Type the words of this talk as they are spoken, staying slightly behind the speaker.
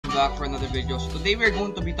back for another video. So today we're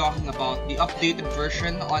going to be talking about the updated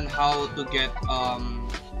version on how to get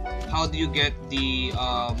how do you get the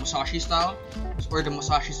Musashi style or the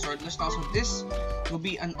Musashi swordless style. So this will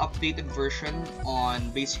be an updated version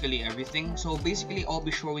on basically everything. So basically I'll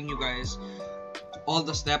be showing you guys all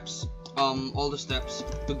the steps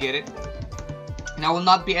to get it. And I will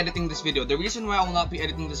not be editing this video. The reason why I will not be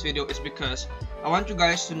editing this video is because I want you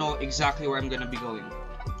guys to know exactly where I'm gonna be going.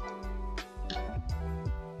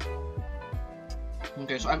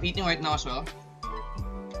 Okay, so I'm eating right now as well.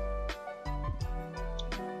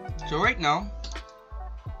 So right now,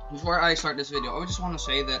 before I start this video, I just want to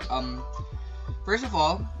say that first of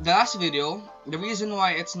all, the last video, the reason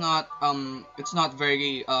why it's not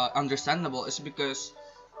very understandable is because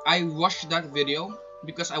I rushed that video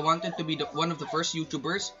because I wanted to be one of the first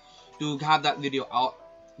YouTubers to have that video out,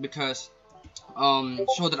 because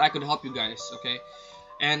so that I could help you guys, okay?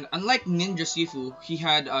 And unlike Ninja Sifu, he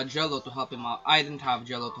had Jello to help him out. I didn't have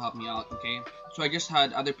Jello to help me out, okay? So I just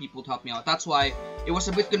had other people to help me out. That's why it was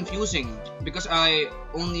a bit confusing, because I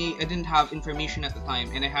didn't have information at the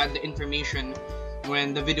time, and I had the information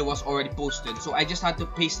when the video was already posted. So I just had to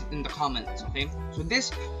paste it in the comments, okay? So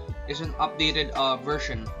this is an updated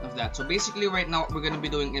version of that. So basically right now what we're gonna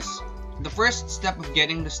be doing is the first step of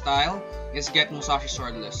getting the style is get Musashi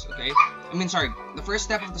swordless, okay? The first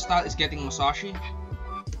step of the style is getting Musashi.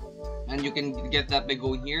 And you can get that by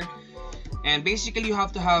going here. And basically you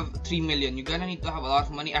have to have 3 million. You're gonna need to have a lot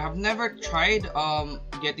of money. I have never tried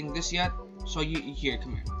getting this yet. So come here.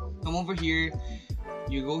 Come over here.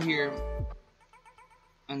 You go here.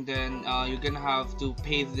 And then you're gonna have to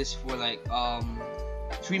pay this for like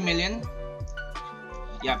 3 million.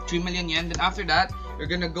 Yeah, 3 million yen. Then after that,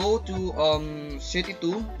 you're gonna go to City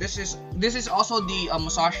 2. This is also the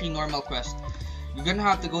Musashi normal quest. You're gonna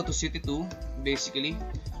have to go to City 2, basically.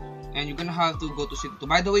 And you're gonna have to go to City 2.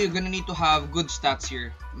 By the way, you're gonna need to have good stats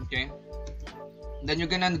here, okay? Then you're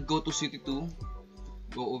gonna go to City 2.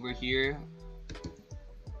 Go over here.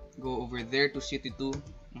 Go over there to City 2,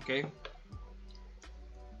 okay?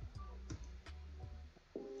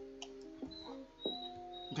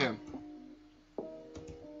 Okay.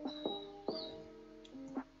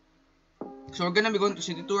 So we're gonna be going to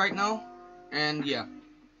City 2 right now, and yeah.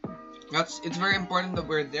 It's very important that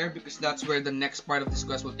we're there, because that's where the next part of this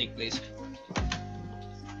quest will take place.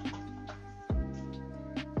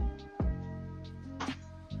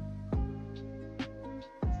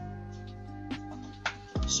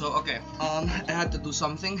 So okay, I had to do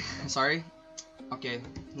something. Sorry. Okay,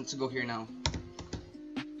 let's go here now.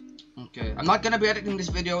 Okay, I'm not gonna be editing this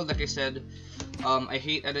video, like I said. I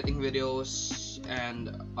hate editing videos,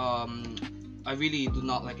 and I really do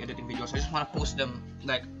not like editing videos. I just want to post them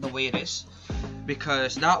like the way it is,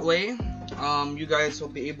 because that way you guys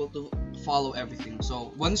will be able to follow everything.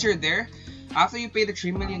 So once you're there, after you pay the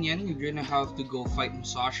 3 million yen, you're gonna have to go fight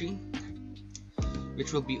Musashi,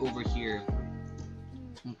 which will be over here.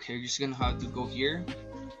 Okay, you're just gonna have to go here.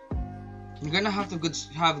 You're gonna have to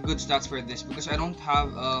have good stats for this, because I don't have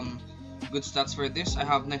good stats for this. I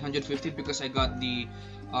have 950 because I got the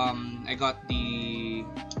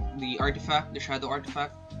artifact, the shadow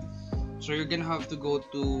artifact. So you're gonna have to go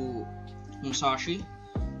to Musashi,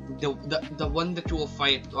 the one that you will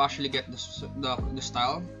fight to actually get the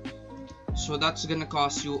style. So that's gonna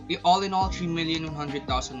cost you all in all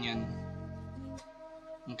 3,100,000 yen.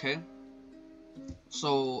 Okay.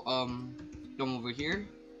 So come over here.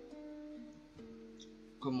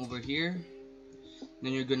 Come over here.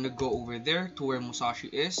 Then you're gonna go over there to where Musashi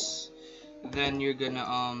is. Then you're gonna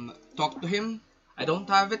talk to him. I don't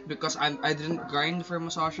have it because I didn't grind for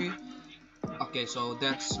Musashi. Okay, so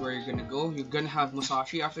that's where you're gonna go. You're gonna have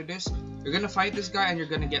Musashi after this. You're gonna fight this guy and you're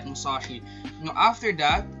gonna get Musashi. Now after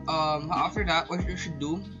that, what you should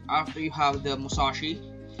do after you have the Musashi,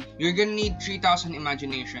 you're gonna need 3,000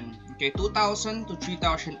 imagination. Okay, 2,000 to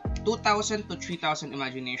 3,000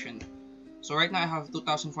 imagination. So right now I have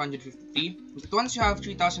 2,450. Once you have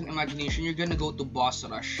 3,000 imagination, you're gonna go to boss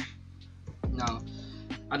rush. Now,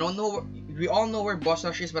 I don't know. We all know where boss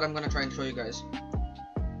rush is, but I'm gonna try and show you guys.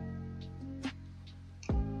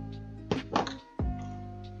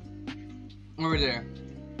 Over there.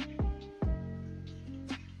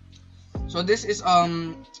 So this is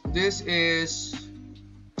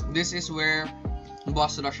where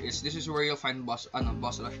boss rush is. This is where you'll find boss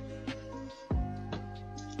rush.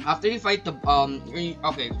 After you fight the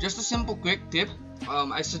okay, just a simple quick tip.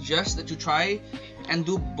 I suggest that you try and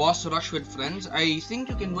do boss rush with friends. I think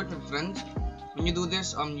you can do it with friends. When you do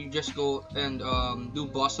this, you just go and do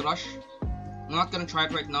boss rush. I'm not gonna try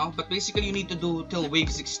it right now, but basically you need to do till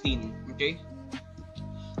wave 16. Okay.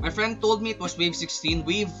 My friend told me it was wave 16,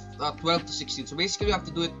 wave 12 to 16. So basically you have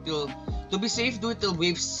to do it till, to be safe, do it till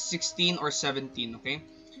wave 16 or 17, okay?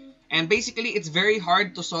 And basically it's very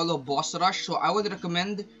hard to solo boss rush, so I would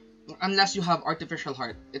recommend, unless you have artificial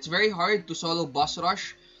heart, it's very hard to solo boss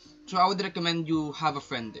rush, so I would recommend you have a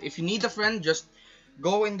friend. If you need a friend, just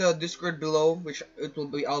go in the Discord below, which it will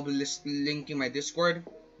be, I'll be linking my Discord.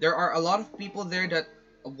 There are a lot of people there that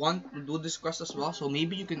want to do this quest as well, so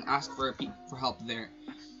maybe you can ask for help there.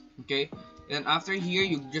 Okay, and after here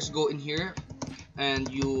you just go in here and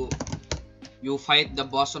you fight the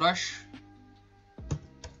boss rush.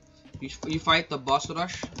 You fight the boss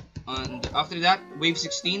rush, and after that, wave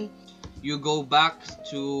 16, you go back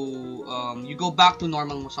to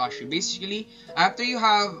normal Musashi. Basically, after you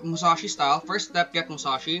have Musashi style, first step, get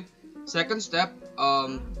Musashi. Second step,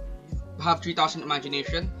 have 3000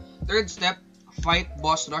 imagination. Third step, fight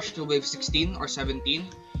boss rush till wave 16 or 17.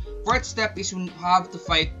 Fourth step is you have to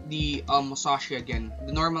fight the Musashi again,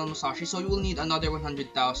 the normal Musashi. So you will need another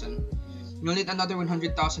 100,000. You'll need another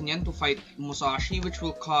 100,000 yen to fight Musashi, which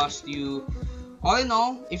will cost you, all in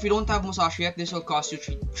all, if you don't have Musashi yet, this will cost you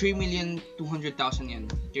 3,200,000 yen.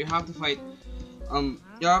 You have to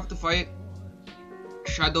fight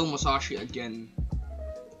Shadow Musashi again.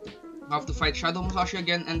 You have to fight Shadow Musashi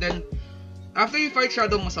again, and then after you fight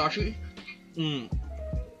Shadow Musashi,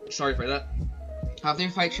 sorry for that. After you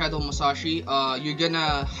fight Shadow Musashi, you're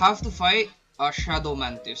gonna have to fight Shadow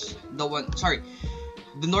Mantis.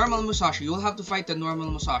 The normal Musashi. You will have to fight the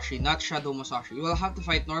normal Musashi, not Shadow Musashi. You will have to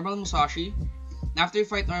fight normal Musashi. After you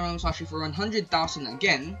fight normal Musashi for 100,000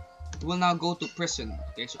 again, you will now go to prison.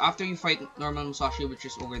 Okay, so after you fight normal Musashi, which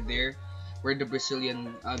is over there, where the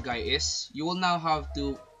Brazilian guy is, you will now have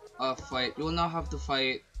to fight. You will now have to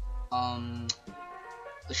fight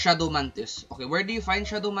the Shadow Mantis. Okay, where do you find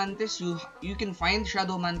Shadow Mantis? You can find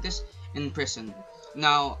Shadow Mantis in prison.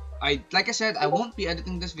 Now, like I said, I won't be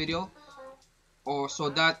editing this video. So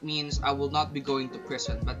that means I will not be going to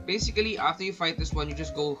prison. But basically, after you fight this one, you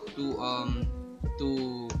just go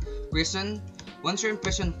to prison. Once you're in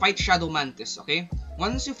prison, fight Shadow Mantis, okay?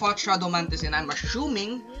 Once you fought Shadow Mantis, and I'm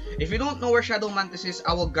assuming, if you don't know where Shadow Mantis is,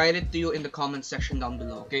 I will guide it to you in the comment section down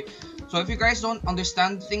below, okay? So if you guys don't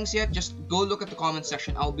understand things yet, just go look at the comment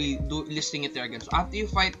section. I'll be listing it there again. So after you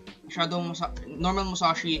fight normal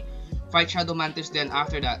Musashi, fight Shadow Mantis, then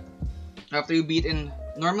after that, after you beat in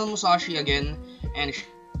normal Musashi again and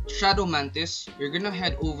Shadow Mantis, you're gonna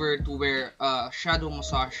head over to where Shadow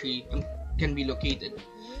Musashi can be located.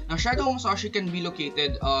 Now Shadow Musashi can be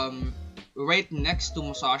located right next to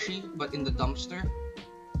Musashi, but in the dumpster.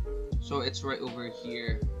 So it's right over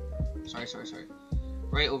here. Sorry.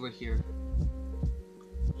 Right over here.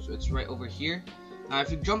 So it's right over here. Now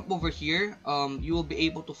if you jump over here, you will be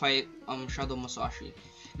able to fight Shadow Musashi.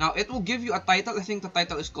 Now it will give you a title. I think the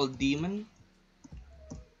title is called Demon.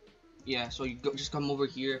 Yeah, so you just come over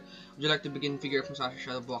here. Would you like to begin figure of Musashi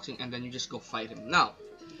shadow boxing, and then you just go fight him. Now,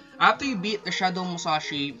 after you beat the Shadow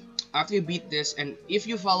Musashi, after you beat this, and if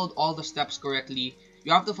you followed all the steps correctly,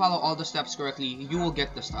 you have to follow all the steps correctly, you will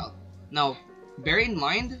get the style. Now, bear in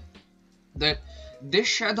mind that this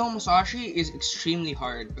Shadow Musashi is extremely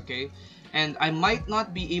hard, okay? And I might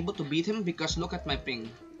not be able to beat him because look at my ping.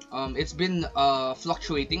 It's been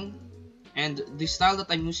fluctuating, and the style that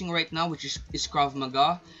I'm using right now, which is Krav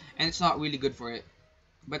Maga, and it's not really good for it.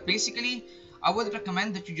 But basically, I would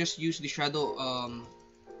recommend that you just use the Shadow.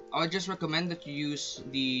 I would just recommend that you use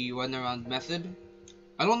the run around method.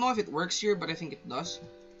 I don't know if it works here, but I think it does.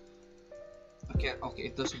 Okay,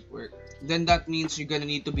 it doesn't work. Then that means you're gonna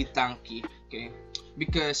need to be tanky, okay?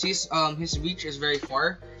 Because his reach is very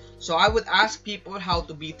far. So I would ask people how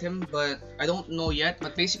to beat him, but I don't know yet.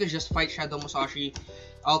 But basically, just fight Shadow Musashi.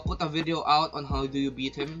 I'll put a video out on how do you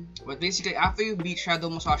beat him. But basically, after you beat Shadow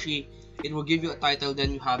Musashi, it will give you a title.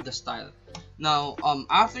 Then you have the style. Now,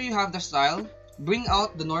 after you have the style, bring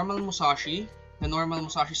out the normal Musashi,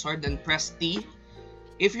 sword. Then press T.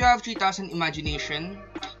 If you have 3000 imagination,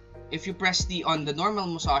 if you press T on the normal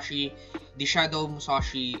Musashi, the Shadow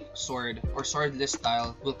Musashi sword or swordless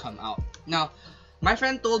style will come out. Now, my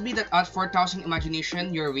friend told me that at 4000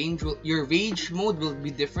 imagination, your rage mode will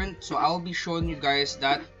be different. So I'll be showing you guys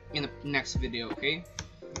that in the next video, okay?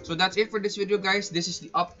 So that's it for this video, guys. This is the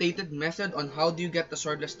updated method on how do you get the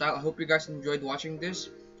swordless style. I hope you guys enjoyed watching this.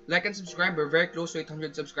 Like and subscribe. We're very close to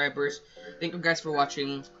 800 subscribers. Thank you guys for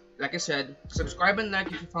watching. Like I said, subscribe and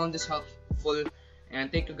like if you found this helpful.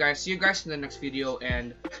 And thank you guys. See you guys in the next video,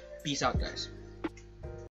 and peace out, guys.